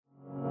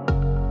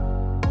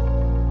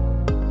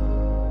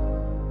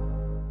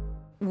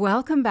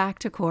Welcome back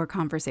to Core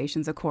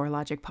Conversations, a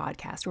CoreLogic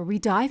podcast, where we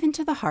dive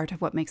into the heart of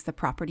what makes the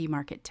property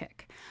market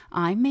tick.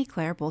 I'm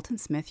Maiclaire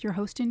Bolton-Smith, your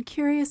host and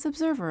curious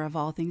observer of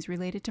all things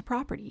related to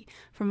property,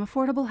 from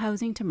affordable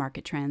housing to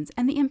market trends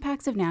and the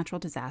impacts of natural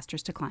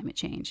disasters to climate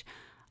change.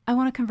 I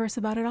want to converse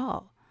about it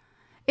all.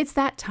 It's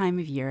that time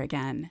of year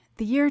again.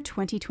 The year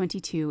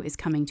 2022 is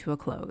coming to a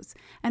close,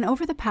 and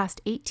over the past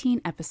 18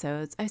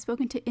 episodes, I've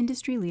spoken to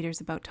industry leaders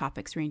about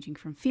topics ranging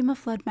from FEMA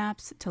flood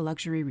maps to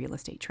luxury real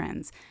estate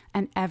trends,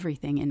 and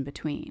everything in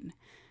between.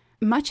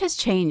 Much has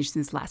changed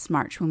since last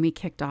March when we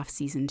kicked off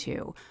Season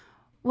 2.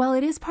 While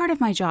it is part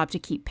of my job to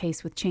keep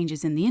pace with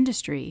changes in the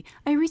industry,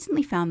 I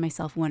recently found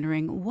myself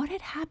wondering what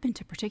had happened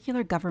to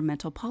particular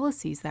governmental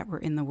policies that were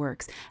in the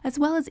works, as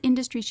well as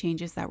industry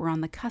changes that were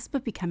on the cusp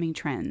of becoming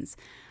trends.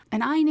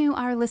 And I knew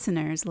our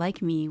listeners,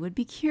 like me, would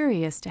be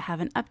curious to have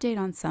an update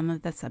on some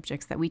of the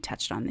subjects that we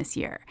touched on this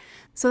year.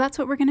 So that's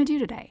what we're going to do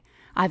today.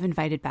 I've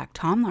invited back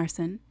Tom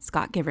Larson,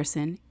 Scott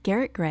Giverson,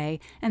 Garrett Gray,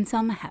 and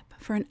Selma Hepp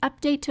for an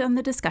update on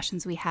the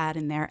discussions we had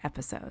in their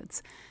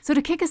episodes. So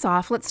to kick us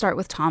off, let's start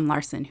with Tom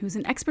Larson, who's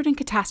an expert in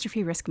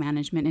catastrophe risk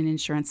management and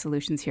insurance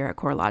solutions here at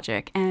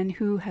CoreLogic, and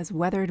who has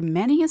weathered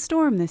many a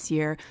storm this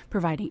year,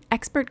 providing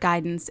expert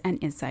guidance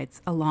and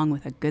insights along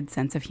with a good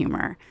sense of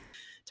humor.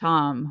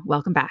 Tom,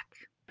 welcome back.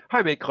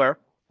 Hi, Maiclaire.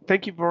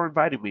 Thank you for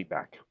inviting me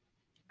back.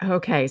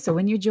 Okay, so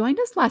when you joined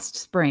us last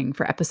spring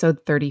for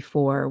episode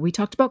 34, we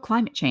talked about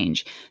climate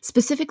change,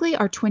 specifically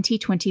our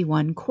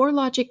 2021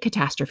 CoreLogic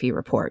Catastrophe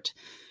Report.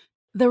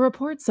 The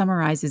report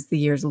summarizes the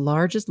year's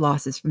largest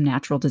losses from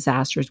natural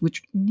disasters,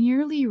 which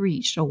nearly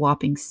reached a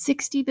whopping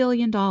 $60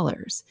 billion.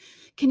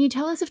 Can you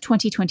tell us if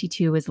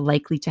 2022 is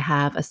likely to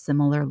have a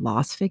similar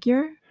loss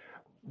figure?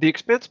 The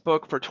expense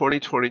book for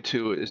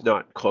 2022 is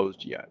not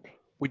closed yet.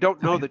 We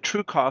don't know Okay. the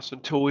true cost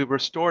until we've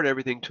restored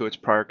everything to its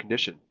prior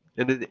condition.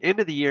 And at the end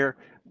of the year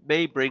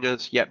may bring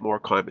us yet more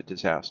climate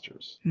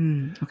disasters.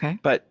 Okay.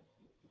 But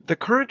the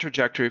current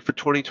trajectory for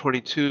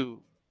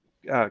 2022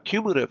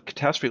 cumulative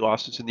catastrophe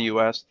losses in the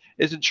U.S.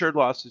 is insured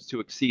losses to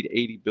exceed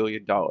 $80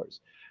 billion,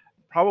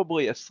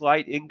 probably a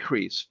slight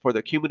increase for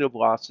the cumulative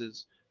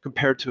losses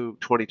compared to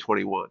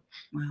 2021.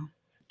 Wow.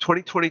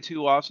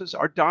 2022 losses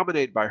are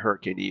dominated by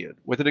Hurricane Ian,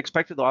 with an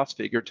expected loss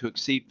figure to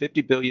exceed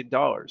 $50 billion,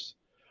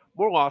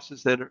 more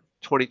losses than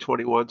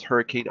 2021's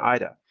Hurricane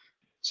Ida.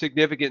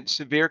 Significant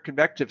severe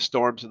convective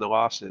storms in the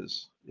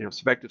losses,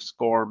 convective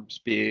storms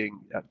being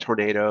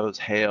tornadoes,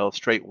 hail,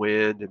 straight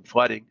wind, and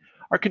flooding,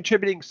 are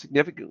contributing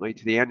significantly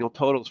to the annual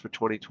totals for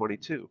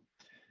 2022.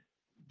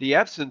 The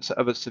absence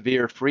of a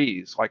severe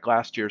freeze, like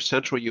last year's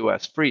central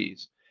U.S.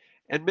 freeze,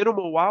 and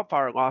minimal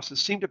wildfire losses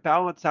seem to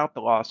balance out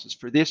the losses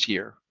for this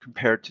year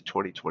compared to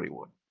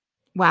 2021.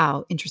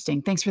 Wow,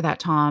 interesting. Thanks for that,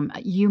 Tom.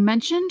 You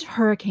mentioned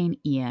Hurricane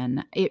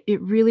Ian.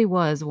 It really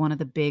was one of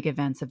the big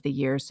events of the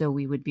year, so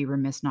we would be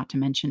remiss not to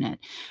mention it.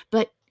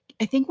 But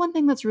I think one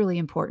thing that's really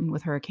important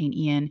with Hurricane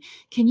Ian,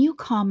 can you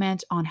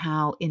comment on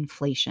how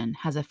inflation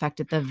has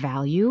affected the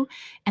value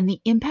and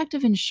the impact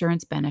of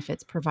insurance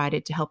benefits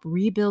provided to help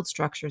rebuild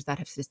structures that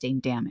have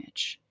sustained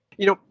damage?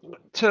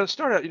 To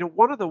start out,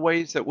 one of the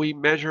ways that we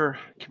measure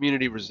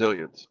community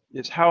resilience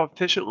is how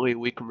efficiently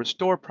we can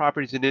restore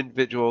properties and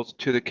individuals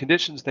to the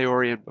conditions they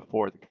were in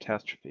before the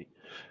catastrophe.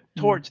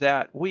 Mm. Towards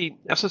that, we,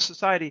 as a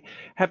society,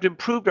 have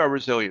improved our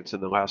resilience in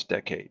the last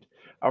decade.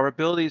 Our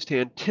abilities to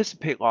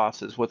anticipate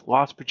losses with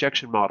loss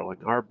projection modeling,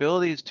 our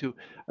abilities to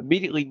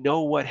immediately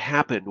know what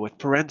happened with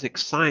forensic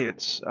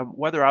science,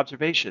 weather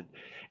observation,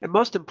 and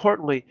most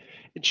importantly,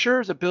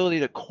 insurers' ability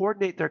to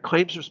coordinate their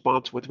claims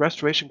response with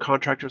restoration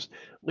contractors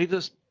leaves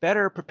us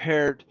better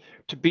prepared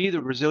to be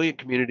the resilient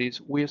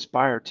communities we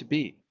aspire to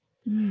be.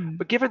 Mm.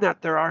 But given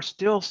that there are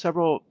still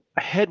several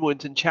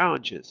headwinds and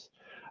challenges,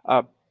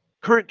 uh,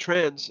 current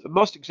trends,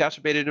 most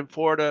exacerbated in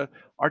Florida,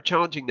 are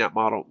challenging that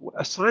model.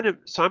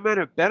 Assignment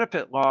of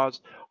benefit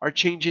laws are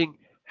changing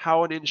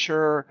how an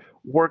insurer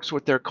works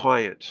with their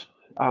client,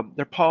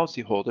 their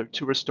policyholder,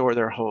 to restore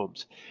their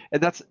homes.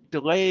 And that's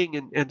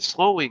delaying and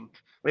slowing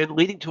and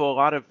leading to a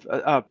lot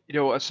of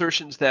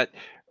assertions that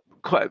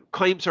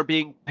claims are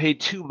being paid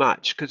too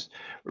much. Because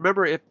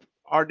remember, if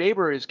our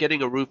neighbor is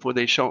getting a roof when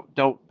they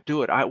don't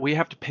do it, we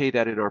have to pay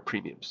that in our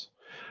premiums.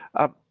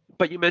 Uh,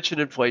 but you mentioned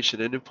inflation,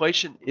 and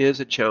inflation is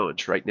a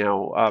challenge right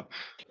now.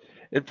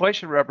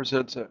 Inflation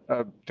represents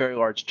a very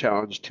large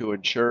challenge to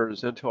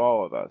insurers and to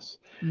all of us,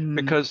 Mm.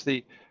 because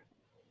the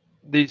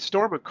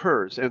storm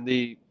occurs and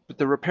but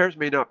the repairs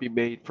may not be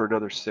made for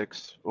another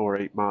 6 or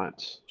 8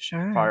 months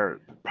Sure.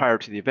 prior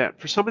to the event.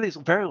 For some of these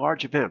very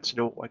large events,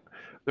 like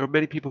there are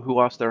many people who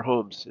lost their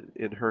homes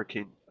in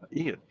Hurricane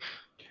Ian.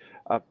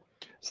 Uh,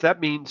 so that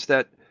means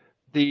that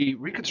the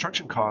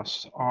reconstruction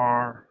costs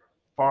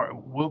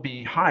will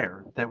be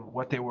higher than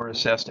what they were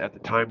assessed at the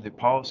time the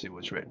policy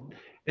was written,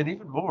 and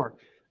even more,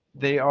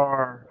 they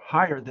are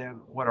higher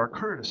than what our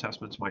current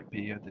assessments might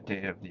be at the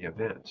day of the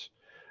event.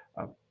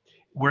 Uh,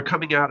 we're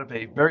coming out of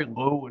a very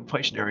low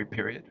inflationary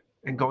period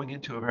and going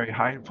into a very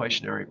high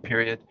inflationary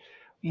period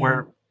Yeah.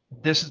 where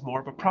this is more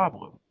of a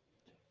problem,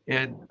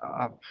 and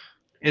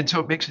so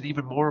it makes it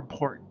even more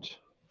important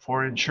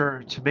for an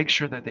insurer to make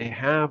sure that they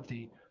have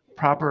the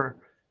proper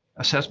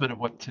assessment of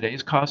what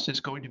today's cost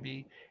is going to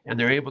be, and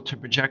they're able to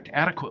project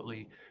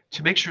adequately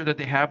to make sure that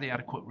they have the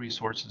adequate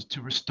resources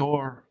to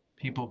restore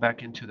people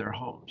back into their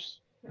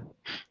homes.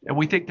 And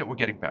we think that we're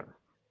getting better.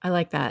 I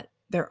like that.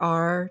 There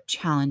are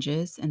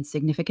challenges and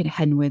significant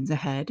headwinds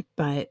ahead,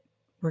 but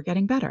we're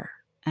getting better.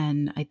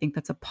 And I think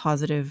that's a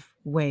positive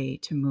way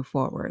to move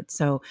forward.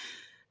 So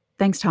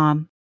thanks,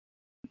 Tom.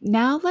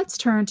 Now let's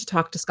turn to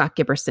talk to Scott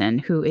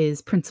Giberson, who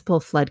is Principal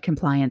Flood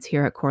Compliance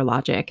here at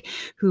CoreLogic,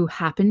 who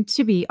happened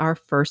to be our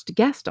first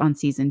guest on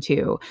season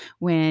 2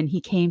 when he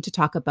came to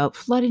talk about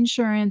flood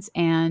insurance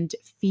and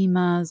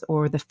FEMA's,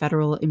 or the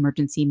Federal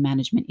Emergency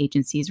Management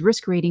Agency's,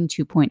 Risk Rating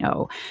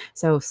 2.0.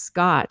 So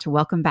Scott,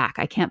 welcome back.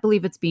 I can't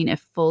believe it's been a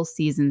full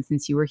season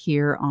since you were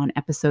here on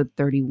episode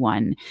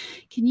 31.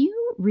 Can you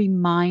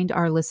remind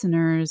our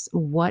listeners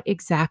what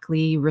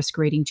exactly Risk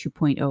Rating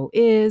 2.0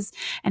 is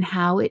and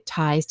how it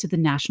ties to the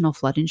National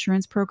Flood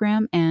Insurance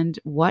Program, and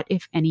what,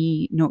 if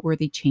any,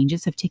 noteworthy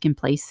changes have taken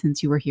place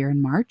since you were here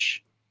in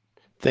March?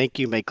 Thank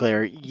you,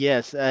 Maiclaire.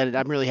 Yes, and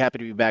I'm really happy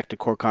to be back to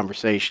Core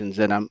Conversations,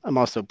 and I'm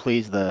also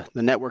pleased the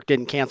network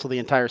didn't cancel the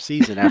entire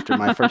season after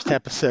my first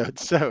episode,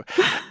 so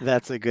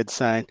that's a good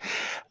sign.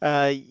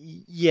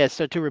 Yes,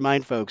 so to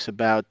remind folks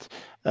about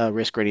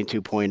Risk Rating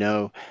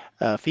 2.0,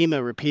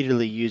 FEMA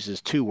repeatedly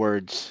uses two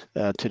words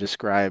to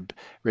describe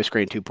Risk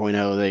Rating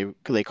 2.0.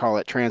 They call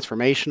it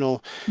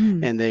transformational,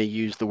 and they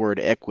use the word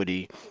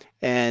equity.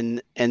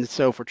 And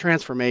so for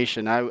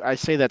transformation, I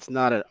say that's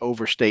not an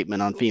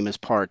overstatement on FEMA's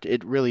part.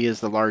 It really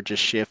is the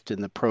largest shift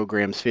in the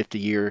program's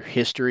 50-year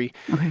history.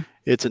 Okay.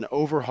 It's an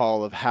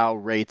overhaul of how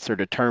rates are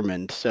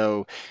determined.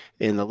 So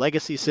in the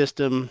legacy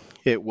system,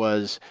 it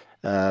was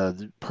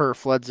per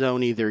flood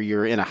zone. Either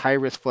you're in a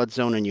high-risk flood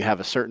zone and you have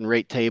a certain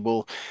rate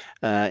table,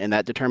 and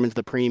that determines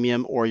the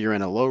premium, or you're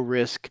in a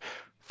low-risk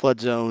flood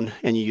zone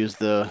and you use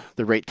the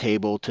rate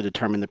table to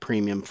determine the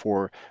premium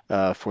for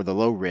the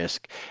low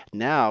risk.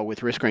 Now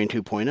with Risk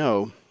Rating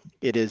 2.0,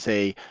 it is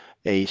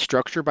a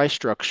structure by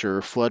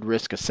structure flood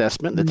risk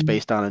assessment that's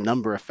based on a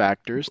number of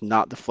factors,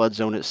 not the flood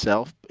zone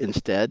itself.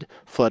 Instead,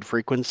 flood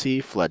frequency,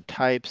 flood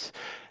types,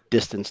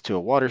 distance to a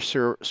water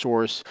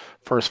source,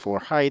 first floor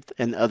height,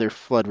 and other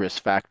flood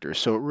risk factors.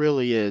 So it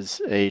really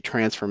is a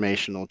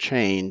transformational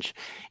change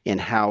in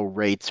how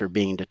rates are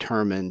being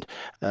determined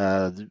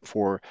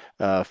for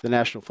the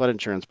National Flood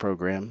Insurance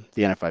Program,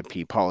 the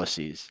NFIP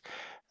policies.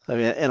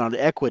 And on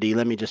equity,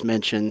 let me just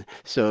mention,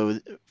 so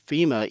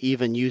FEMA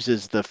even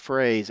uses the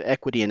phrase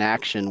equity in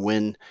action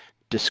when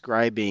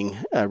describing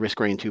Risk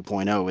Rating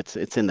 2.0.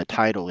 It's in the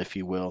title, if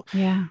you will.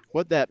 Yeah.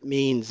 What that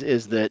means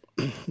is that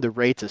the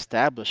rates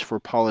established for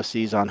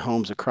policies on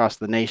homes across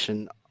the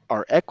nation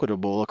are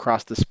equitable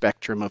across the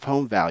spectrum of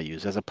home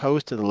values, as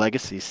opposed to the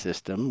legacy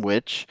system,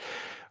 which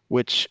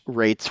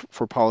rates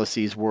for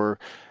policies were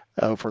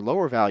for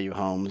lower value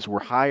homes were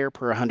higher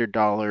per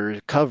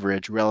 $100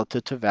 coverage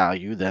relative to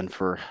value than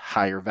for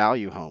higher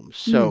value homes.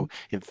 So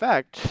in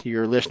fact,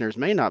 your listeners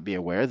may not be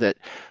aware that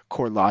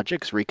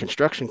CoreLogic's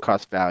reconstruction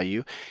cost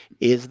value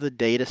is the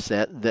data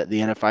set that the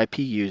NFIP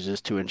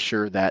uses to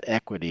ensure that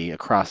equity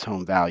across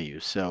home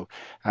values. So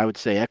I would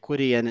say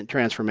equity and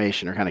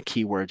transformation are kind of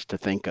keywords to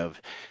think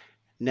of.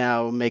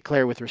 Now,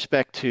 Maiclaire, with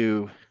respect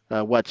to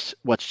what's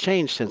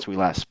changed since we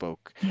last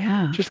spoke,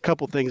 just a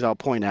couple things I'll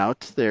point out.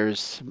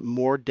 There's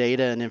more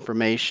data and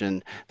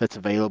information that's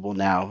available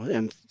now,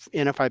 and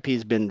NFIP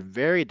has been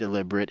very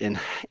deliberate in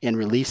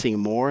releasing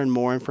more and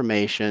more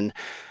information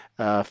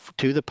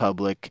to the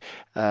public,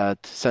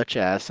 such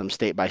as some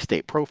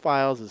state-by-state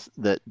profiles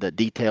that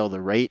detail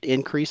the rate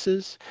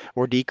increases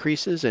or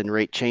decreases and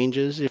rate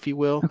changes, if you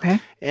will,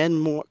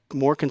 and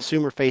more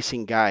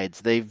consumer-facing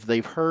guides.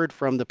 They've heard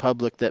from the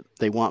public that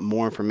they want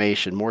more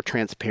information, more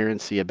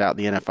transparency about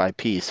the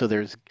NFIP. So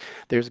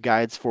there's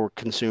guides for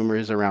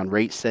consumers around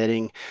rate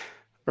setting,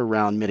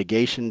 around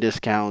mitigation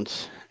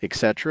discounts,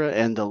 etc.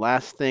 And the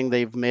last thing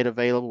they've made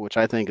available, which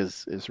I think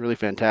is really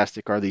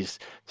fantastic, are these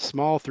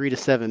small 3 to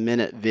 7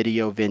 minute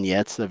video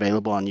vignettes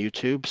available on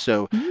YouTube.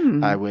 So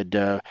I would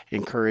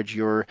encourage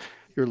your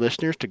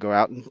listeners to go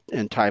out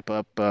and type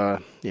up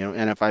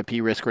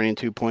NFIP Risk Rating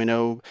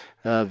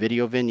 2.0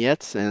 video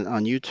vignettes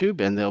on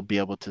YouTube, and they'll be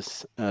able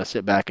to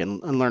sit back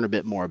and learn a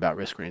bit more about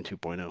Risk Rating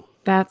 2.0.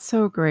 That's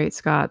so great,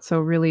 Scott. So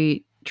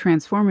really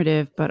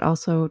transformative, but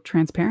also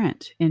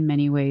transparent in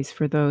many ways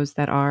for those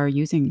that are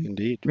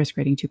using Risk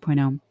Rating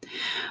 2.0.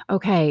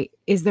 Okay.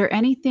 Is there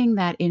anything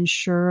that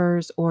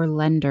insurers or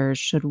lenders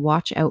should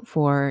watch out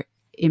for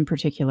in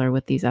particular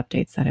with these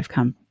updates that have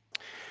come?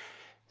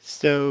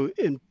 So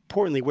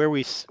importantly, where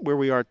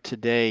we are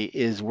today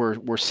is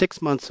we're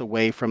 6 months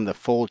away from the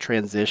full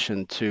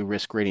transition to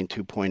Risk Rating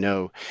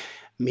 2.0.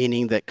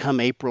 Meaning that come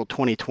April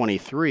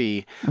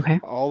 2023,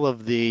 all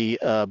of the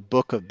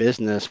book of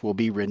business will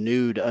be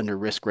renewed under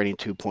Risk Rating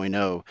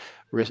 2.0.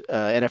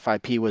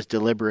 NFIP was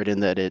deliberate in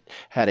that it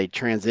had a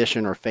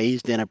transition or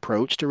phased-in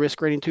approach to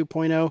Risk Rating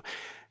 2.0.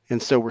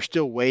 And so we're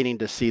still waiting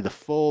to see the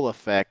full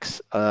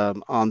effects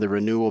on the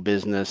renewal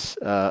business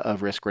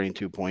of Risk Rating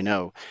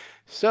 2.0.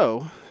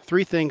 So,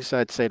 three things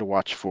I'd say to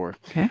watch for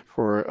Okay.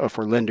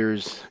 for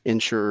lenders,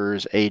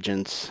 insurers,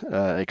 agents,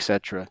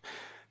 etc.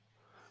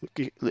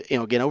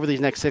 Again, over these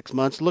next 6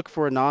 months, look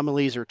for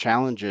anomalies or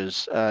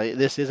challenges.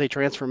 This is a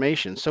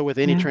transformation. So with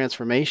any Yeah.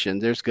 transformation,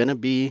 there's going to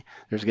be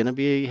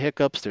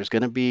hiccups. There's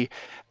going to be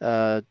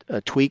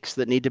tweaks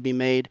that need to be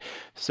made.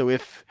 So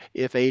if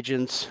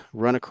agents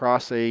run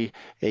across a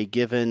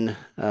given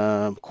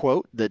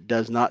quote that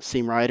does not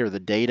seem right or the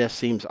data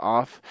seems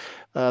off,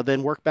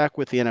 then work back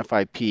with the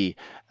NFIP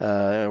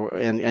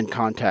and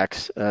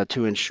contacts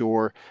to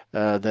ensure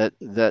that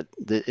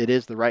it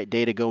is the right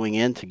data going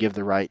in to give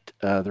the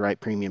right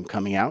premium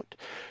coming out.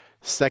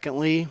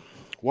 Secondly,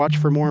 watch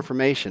for more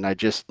information. I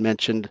just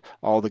mentioned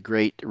all the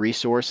great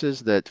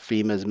resources that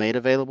FEMA has made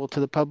available to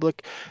the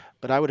public,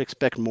 but I would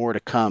expect more to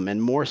come,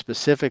 and more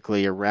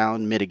specifically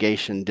around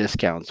mitigation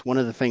discounts. One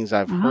of the things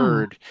I've Ah,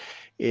 heard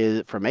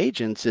from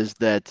agents is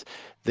that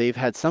they've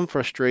had some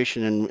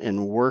frustration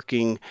in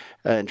working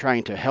and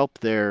trying to help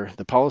the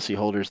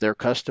policyholders, their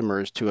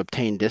customers, to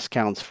obtain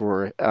discounts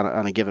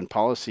on a given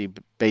policy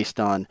based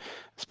on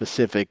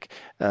specific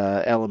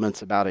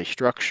elements about a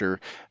structure.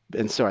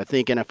 And so I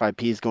think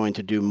NFIP is going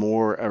to do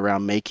more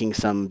around making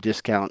some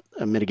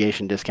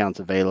mitigation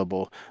discounts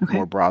available okay.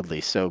 more broadly.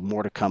 So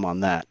more to come on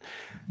that.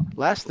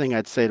 Last thing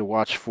I'd say to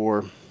watch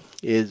for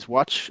is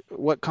watch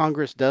what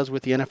Congress does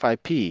with the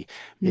NFIP,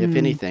 if Mm,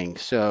 anything.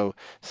 So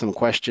some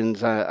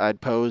questions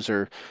I'd pose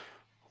are,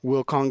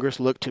 will Congress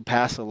look to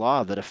pass a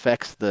law that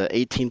affects the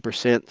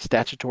 18%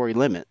 statutory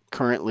limit?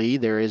 Currently,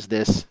 there is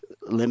this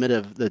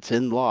that's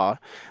in law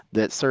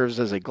that serves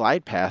as a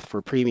glide path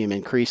for premium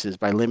increases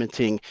by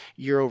limiting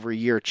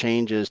year-over-year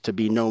changes to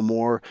be no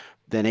more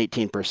than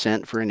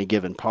 18% for any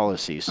given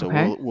policy. So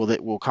okay.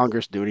 will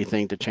Congress do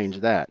anything to change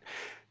that?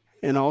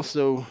 And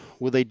also,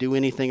 will they do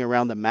anything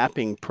around the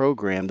mapping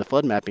program, the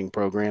flood mapping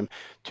program,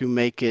 to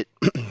make it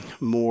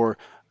more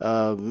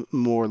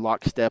more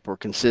lockstep or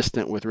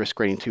consistent with risk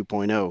rating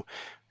 2.0?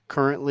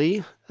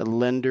 Currently,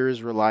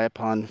 lenders rely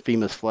upon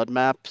FEMA's flood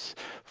maps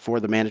for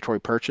the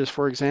mandatory purchase,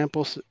 for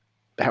example.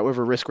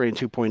 However, risk rating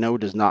 2.0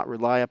 does not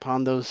rely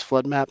upon those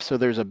flood maps, so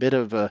there's a bit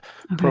of a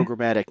Okay.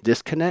 programmatic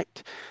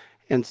disconnect.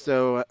 And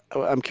so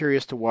I'm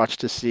curious to watch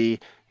to see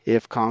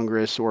if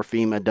Congress or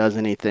FEMA does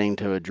anything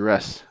to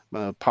address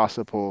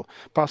possible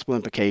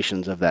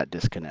implications of that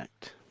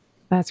disconnect.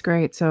 That's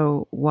great.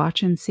 So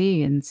watch and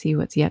see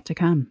what's yet to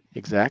come.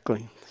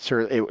 Exactly.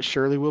 It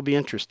surely will be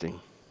interesting.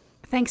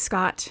 Thanks,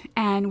 Scott.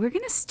 And we're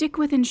going to stick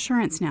with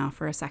insurance now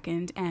for a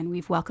second. And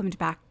we've welcomed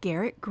back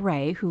Garrett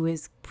Gray, who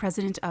is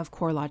president of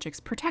CoreLogic's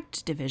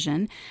Protect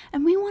division.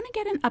 And we want to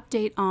get an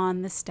update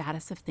on the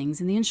status of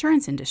things in the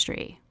insurance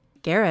industry.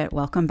 Garrett,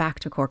 welcome back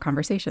to Core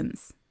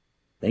Conversations.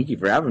 Thank you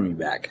for having me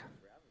back.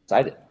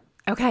 Excited.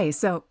 Okay,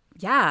 so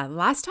yeah,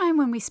 last time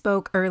when we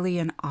spoke early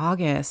in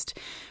August,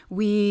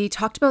 we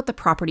talked about the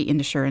property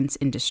insurance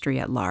industry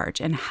at large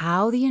and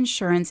how the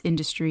insurance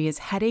industry is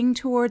heading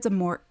towards a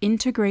more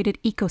integrated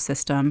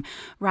ecosystem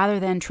rather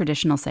than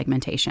traditional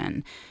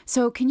segmentation.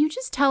 So can you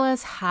just tell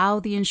us how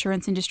the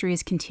insurance industry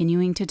is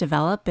continuing to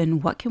develop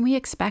and what can we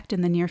expect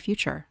in the near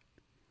future?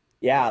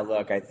 Yeah,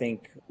 look, I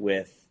think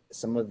with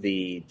some of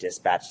the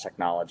dispatch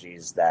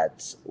technologies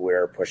that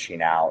we're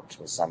pushing out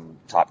with some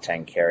top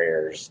 10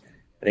 carriers,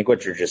 I think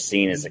what you're just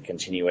seeing is a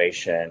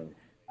continuation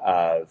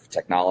of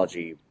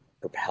technology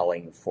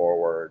propelling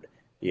forward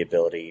the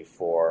ability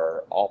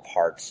for all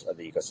parts of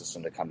the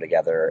ecosystem to come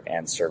together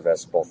and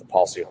service both the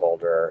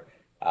policyholder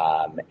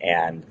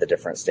and the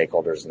different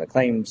stakeholders in the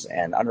claims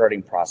and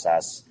underwriting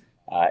process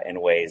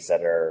in ways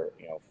that are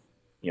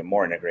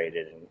more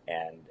integrated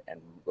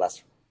and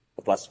less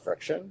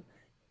friction.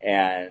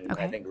 And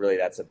Okay. I think really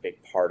that's a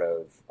big part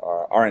of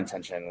our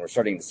intention. We're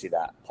starting to see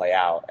that play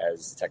out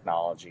as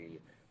technology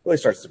really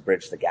starts to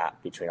bridge the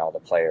gap between all the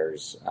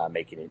players,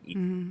 making it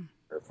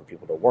easier for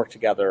people to work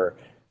together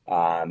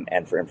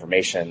and for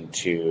information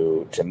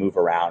to move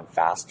around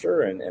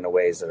faster and in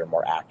ways that are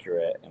more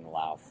accurate and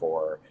allow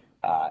for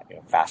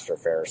faster,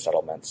 fairer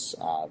settlements,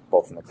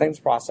 both in the claims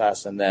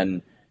process and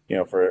then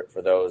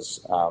for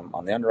those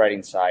on the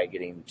underwriting side,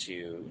 getting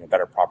to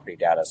better property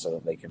data so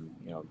that they can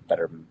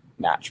better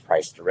match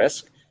price to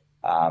risk.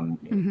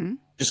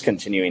 Just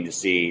continuing to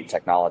see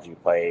technology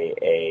play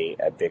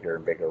a bigger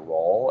and bigger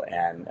role.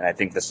 And I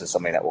think this is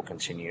something that will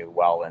continue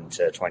well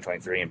into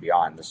 2023 and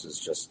beyond. This is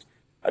just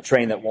a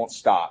train that won't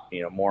stop,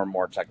 more and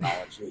more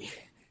technology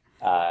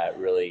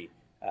really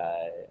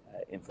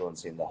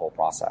influencing the whole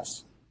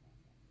process.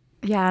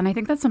 Yeah, and I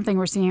think that's something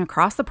we're seeing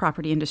across the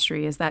property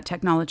industry is that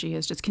technology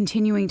is just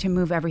continuing to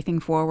move everything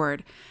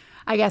forward.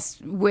 I guess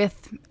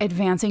with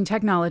advancing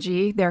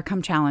technology, there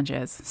come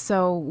challenges.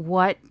 So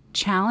what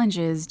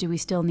challenges do we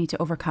still need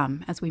to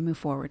overcome as we move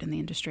forward in the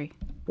industry?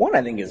 One,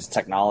 I think, is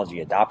technology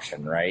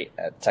adoption, right?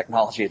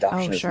 Technology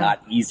adoption is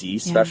not easy,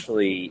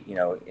 especially,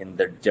 in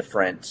the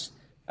different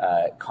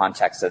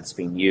contexts that it's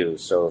being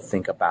used. So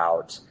think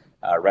about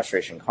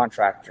restoration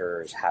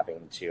contractors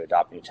having to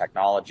adopt new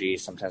technology.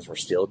 Sometimes we're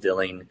still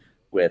dealing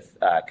with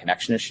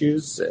connection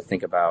issues.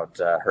 Think about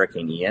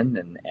Hurricane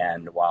Ian,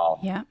 and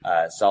while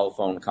cell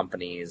phone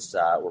companies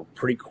were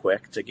pretty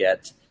quick to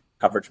get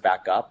coverage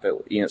back up,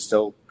 it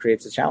still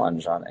creates a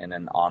challenge in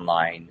an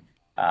online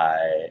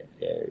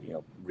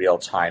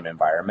real-time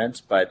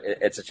environment. But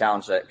it's a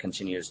challenge that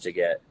continues to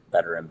get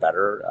better and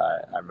better.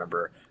 I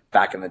remember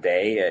back in the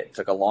day, it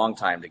took a long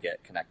time to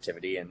get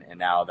connectivity, and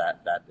now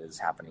that is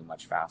happening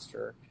much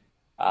faster.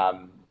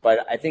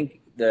 But I think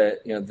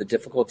the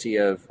difficulty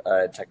of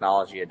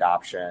technology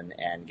adoption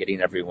and getting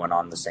everyone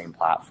on the same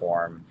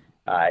platform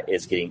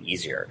is getting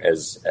easier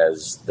as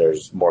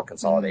there's more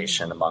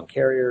consolidation among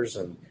carriers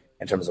and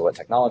in terms of what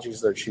technologies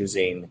they're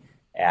choosing,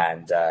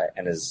 and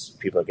as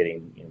people are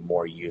getting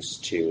more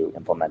used to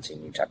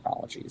implementing new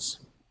technologies.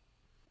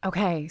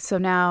 Okay, so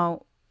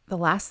now the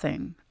last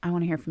thing I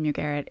want to hear from you,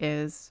 Garrett,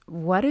 is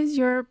what is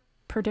your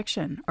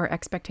prediction or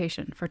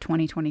expectation for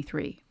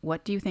 2023?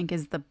 What do you think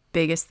is the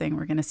biggest thing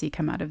we're going to see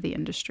come out of the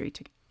industry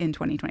in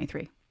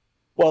 2023?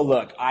 Well,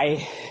 look,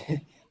 I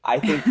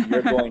think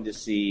you're going to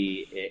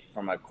see it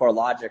from a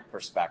CoreLogic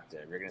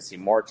perspective. You're going to see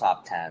more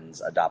top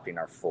 10s adopting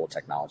our full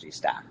technology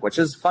stack, which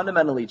has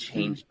fundamentally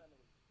changed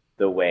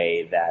the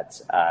way that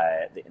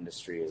the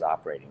industry is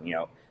operating.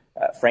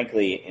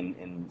 Frankly,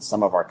 in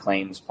some of our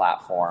claims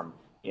platform,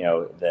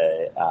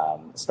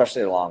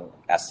 especially along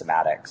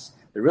estimatics,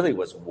 there really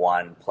was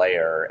one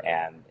player,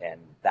 and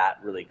that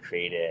really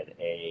created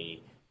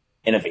a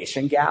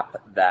innovation gap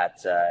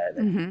that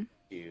to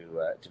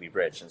be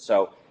bridged. And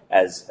so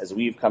as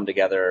we've come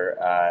together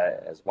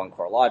as one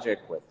CoreLogic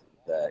with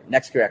the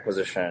NextGear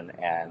acquisition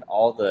and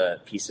all the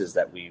pieces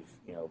that we've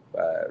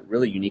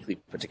really uniquely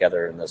put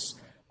together in this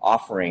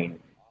offering,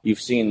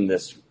 you've seen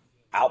this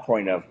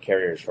outpouring of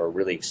carriers who are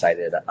really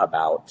excited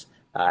about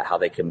how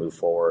they can move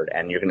forward,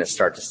 and you're going to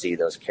start to see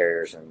those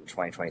carriers in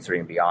 2023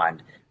 and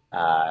beyond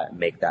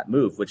make that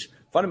move, which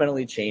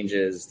fundamentally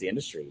changes the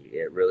industry.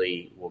 It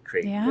really will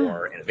create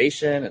more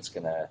innovation. It's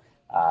going to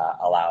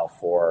allow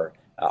for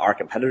our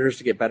competitors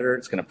to get better.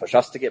 It's going to push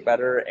us to get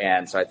better.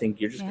 And so I think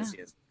you're just going to see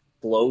this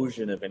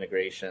explosion of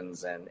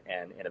integrations and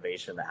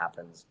innovation that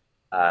happens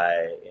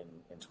in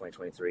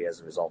 2023 as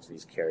a result of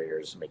these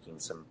carriers making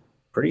some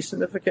pretty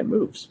significant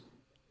moves.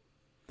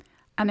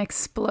 An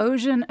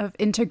explosion of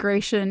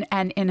integration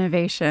and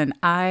innovation.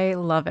 I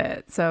love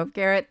it. So,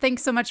 Garrett,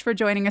 thanks so much for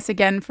joining us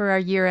again for our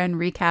year-end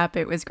recap.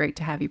 It was great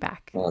to have you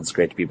back. Well, it's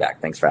great to be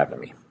back. Thanks for having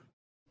me.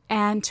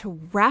 And to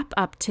wrap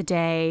up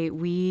today,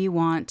 we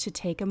want to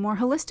take a more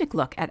holistic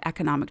look at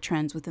economic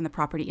trends within the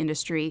property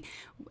industry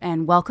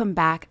and welcome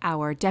back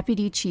our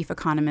Deputy Chief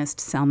Economist,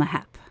 Selma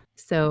Hepp.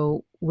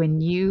 So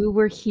when you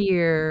were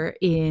here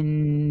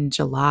in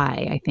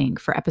July, I think,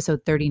 for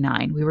episode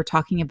 39, we were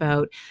talking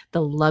about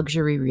the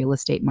luxury real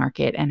estate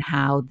market and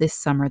how this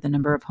summer the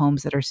number of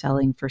homes that are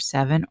selling for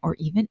 7 or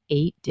even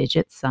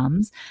 8-digit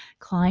sums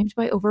climbed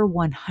by over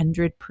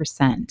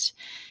 100%.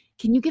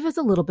 Can you give us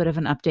a little bit of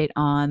an update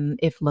on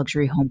if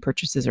luxury home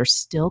purchases are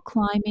still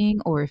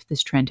climbing or if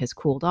this trend has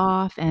cooled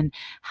off? And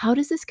how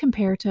does this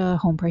compare to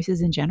home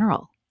prices in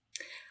general?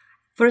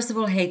 First of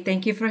all, hey,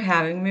 thank you for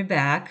having me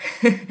back.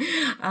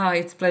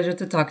 It's a pleasure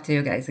to talk to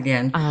you guys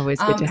again. Always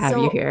good to have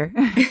you here.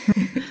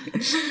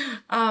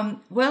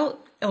 Well,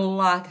 a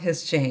lot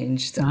has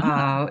changed.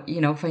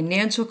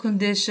 Financial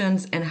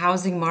conditions and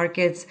housing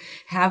markets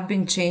have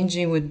been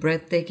changing with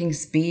breathtaking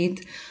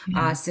speed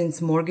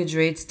since mortgage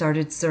rates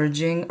started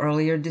surging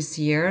earlier this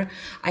year.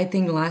 I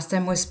think last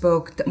time we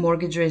spoke, the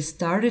mortgage rates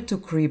started to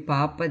creep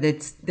up, but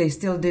they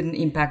still didn't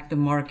impact the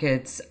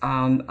markets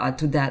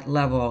to that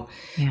level.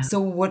 Yeah.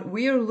 So what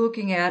we are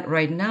looking at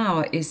right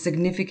now is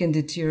significant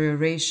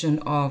deterioration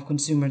of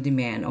consumer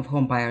demand, of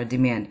home buyer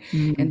demand.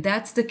 Mm-hmm. And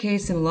that's the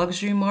case in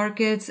luxury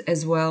markets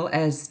as well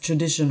as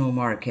traditional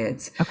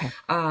markets. Okay.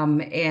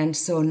 And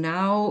so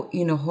now,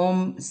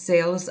 home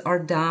sales are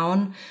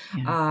down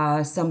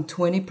some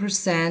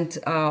 20%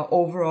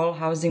 overall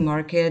housing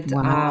market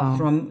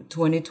from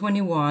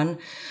 2021.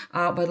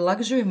 But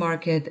luxury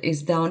market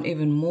is down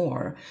even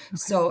more. Okay.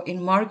 So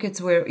in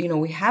markets where,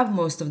 we have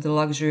most of the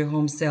luxury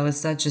home sales,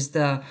 such as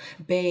the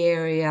Bay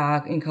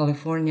Area in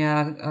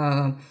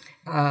California,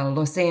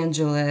 Los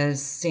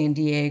Angeles, San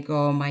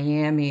Diego,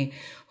 Miami,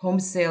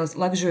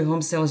 luxury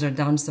home sales are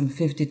down some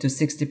 50 to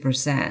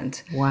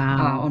 60%.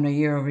 Wow. On a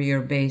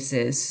year-over-year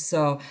basis.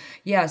 So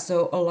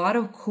a lot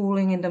of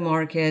cooling in the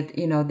market.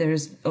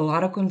 There's a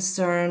lot of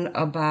concern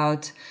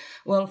about,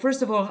 well,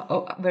 first of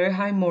all, very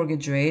high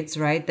mortgage rates,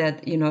 right?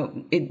 That,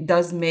 it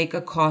does make a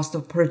cost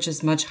of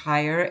purchase much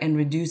higher and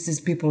reduces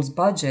people's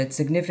budget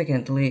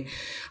significantly.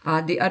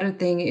 The other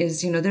thing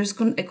is, there's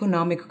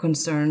economic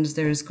concerns.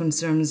 There's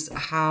concerns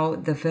how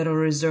the Federal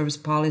Reserve's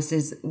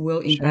policies will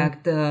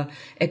impact the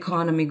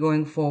economy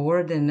going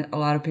forward. And a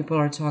lot of people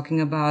are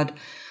talking about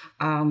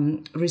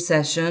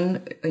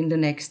recession in the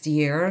next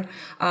year.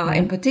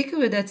 In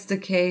particular, that's the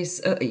case,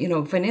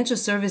 financial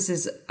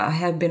services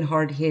have been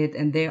hard hit,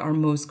 and they are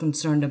most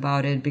concerned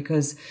about it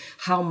because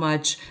how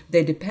much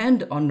they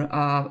depend on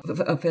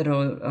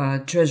federal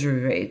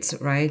treasury rates,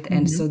 right?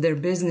 And so their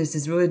business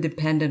is really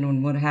dependent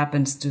on what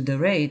happens to the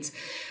rates.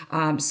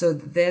 So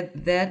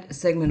that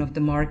segment of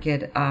the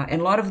market,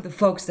 and a lot of the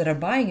folks that are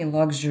buying in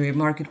luxury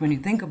market, when you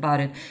think about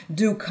it,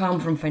 do come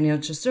from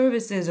financial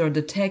services or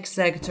the tech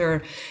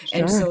sector. Sure,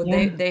 and so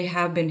they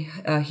have been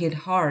hit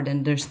hard,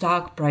 and their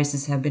stock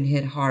prices have been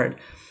hit hard.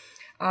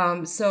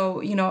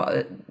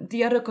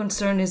 The other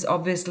concern is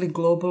obviously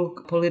global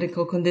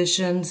political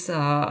conditions,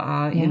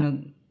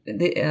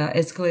 the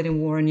escalating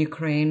war in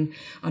Ukraine,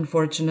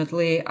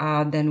 unfortunately.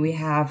 Then we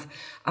have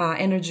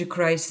energy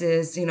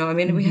crisis.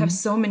 We have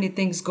so many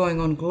things going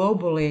on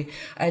globally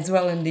as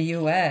well in the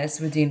U.S.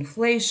 with the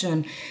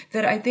inflation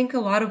that I think a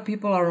lot of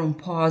people are on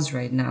pause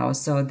right now.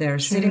 So they're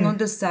sitting on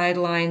the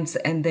sidelines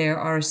and they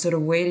are sort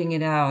of waiting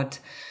it out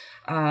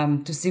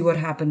to see what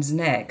happens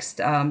next.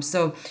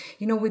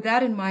 With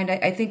that in mind,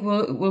 I think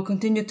we'll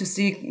continue to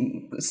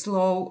see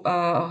slow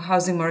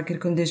housing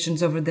market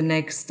conditions over the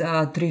next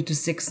 3 to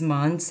 6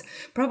 months,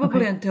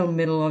 probably until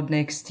middle of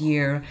next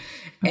year.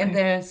 And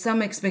then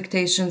some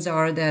expectations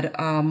are that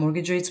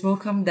mortgage rates will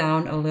come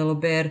down a little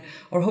bit,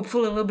 or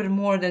hopefully a little bit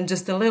more than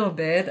just a little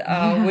bit,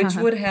 which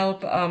would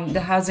help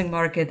the housing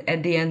market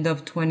at the end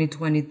of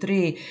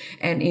 2023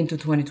 and into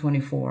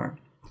 2024.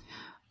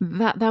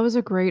 That was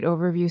a great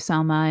overview,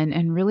 Selma,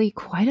 and really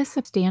quite a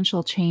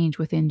substantial change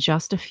within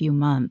just a few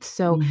months.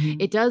 So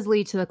it does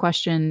lead to the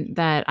question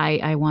that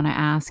I want to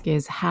ask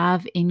is,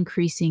 have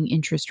increasing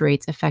interest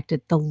rates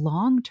affected the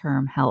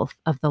long-term health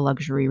of the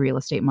luxury real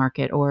estate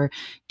market, or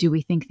do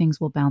we think things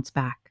will bounce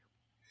back?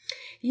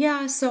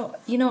 Yeah, so,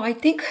 I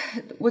think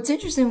what's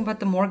interesting about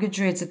the mortgage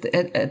rates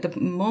at the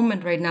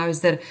moment right now is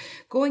that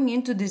going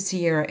into this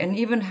year and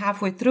even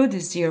halfway through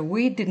this year,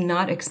 we did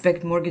not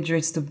expect mortgage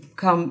rates to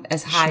come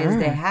as high as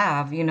they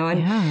have,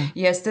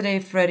 yesterday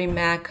Freddie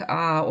Mac,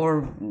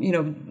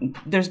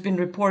 there's been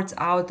reports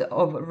out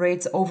of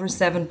rates over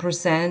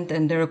 7%,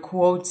 and there are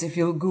quotes, if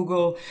you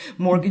Google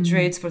mortgage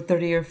rates for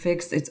 30-year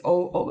fixed, it's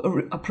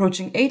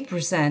approaching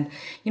 8%.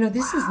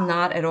 This is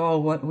not at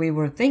all what we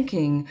were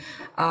thinking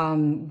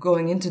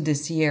going into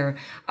this year.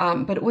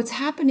 But what's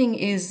happening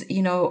is,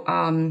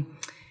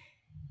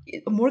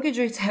 mortgage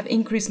rates have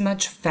increased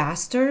much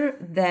faster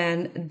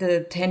than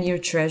the 10-year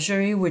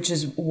treasury, which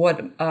is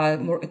what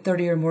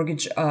 30-year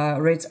mortgage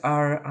rates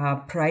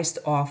are priced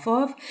off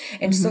of.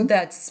 And so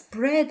that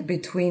spread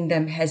between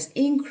them has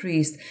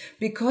increased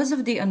because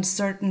of the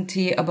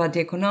uncertainty about the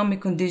economic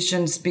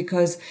conditions,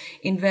 because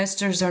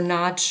investors are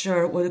not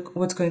sure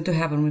what's going to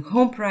happen with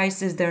home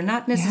prices. They're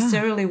not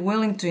necessarily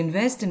willing to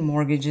invest in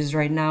mortgages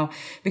right now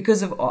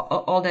because of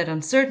all that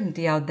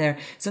uncertainty out there.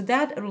 So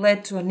that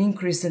led to an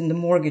increase in the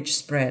mortgage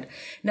spread.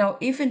 Now,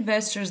 if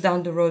investors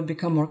down the road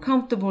become more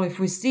comfortable, if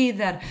we see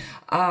that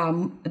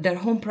that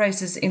home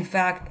prices in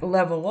fact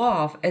level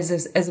off,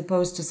 as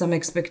opposed to some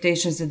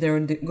expectations that they're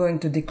going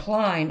to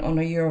decline on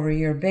a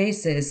year-over-year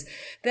basis,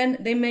 then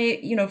they may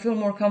feel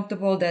more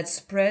comfortable that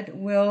spread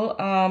will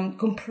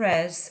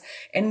compress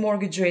and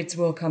mortgage rates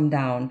will come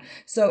down.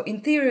 So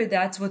in theory,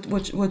 that's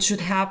what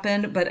should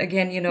happen. But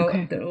again,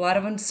 there's a lot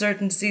of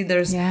uncertainty.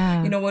 There's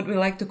what we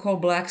like to call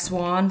black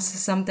swans,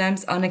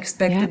 sometimes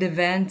unexpected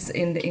events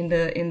in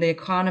the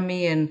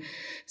economy, and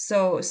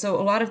so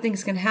a lot of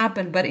things can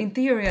happen. But in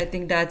theory, I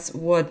think that's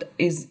what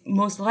is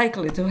most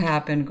likely to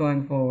happen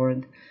going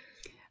forward.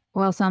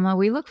 Well, Selma,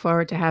 we look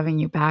forward to having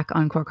you back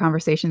on Core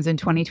Conversations in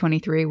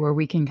 2023, where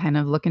we can kind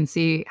of look and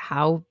see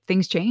how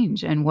things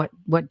change and what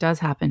does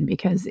happen,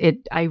 because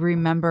I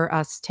remember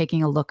us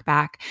taking a look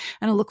back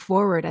and a look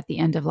forward at the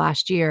end of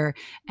last year,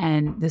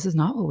 and this is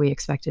not what we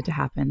expected to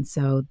happen.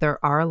 So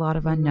there are a lot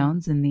of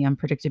unknowns and the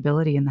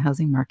unpredictability in the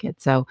housing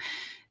market. So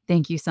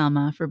thank you,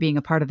 Selma, for being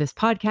a part of this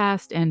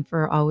podcast and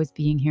for always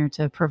being here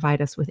to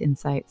provide us with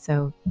insight.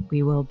 So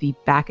we will be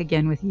back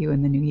again with you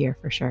in the new year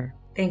for sure.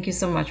 Thank you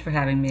so much for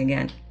having me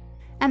again.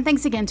 And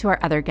thanks again to our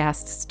other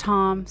guests,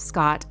 Tom,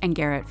 Scott, and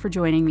Garrett, for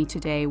joining me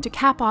today to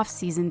cap off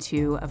Season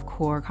 2 of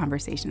Core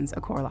Conversations,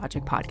 a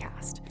CoreLogic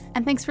podcast.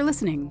 And thanks for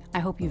listening. I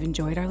hope you've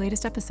enjoyed our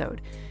latest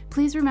episode.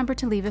 Please remember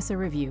to leave us a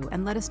review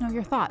and let us know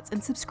your thoughts,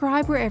 and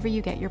subscribe wherever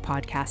you get your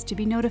podcast to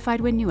be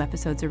notified when new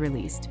episodes are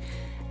released.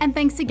 And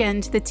thanks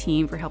again to the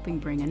team for helping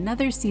bring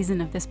another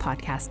season of this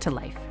podcast to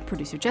life.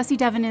 Producer Jesse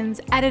Devenins,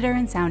 editor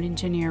and sound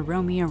engineer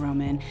Romeo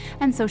Roman,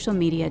 and social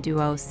media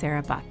duo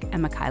Sarah Buck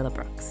and Michaela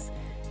Brooks.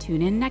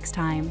 Tune in next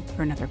time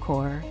for another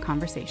Core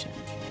Conversation.